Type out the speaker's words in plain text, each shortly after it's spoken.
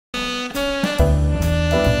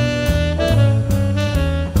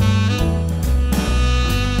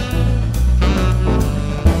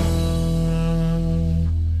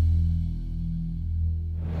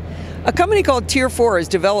A company called Tier 4 has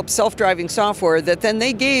developed self-driving software that then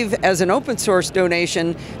they gave as an open source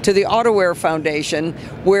donation to the Autoware Foundation,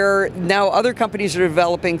 where now other companies are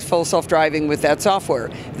developing full self-driving with that software.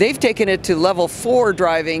 They've taken it to level 4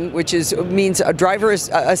 driving, which means a driver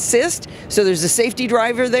assist, so there's a safety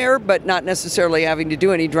driver there, but not necessarily having to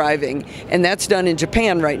do any driving. And that's done in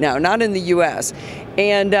Japan right now, not in the US.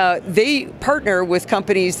 And they partner with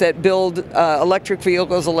companies that build electric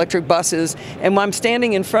vehicles, electric buses, and I'm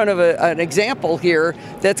standing in front of an example here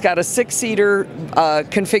that's got a 6-seater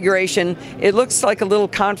configuration. It looks like a little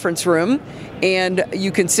conference room, and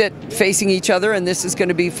you can sit facing each other, and this is going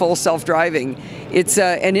to be full self-driving. It's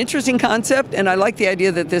an interesting concept, and I like the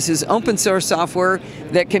idea that this is open source software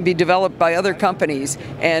that can be developed by other companies.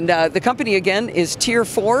 And the company, again, is Tier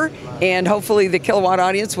 4, and hopefully the Kilowatt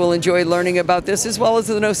audience will enjoy learning about this, as well as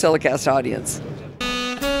the NosillaCast audience.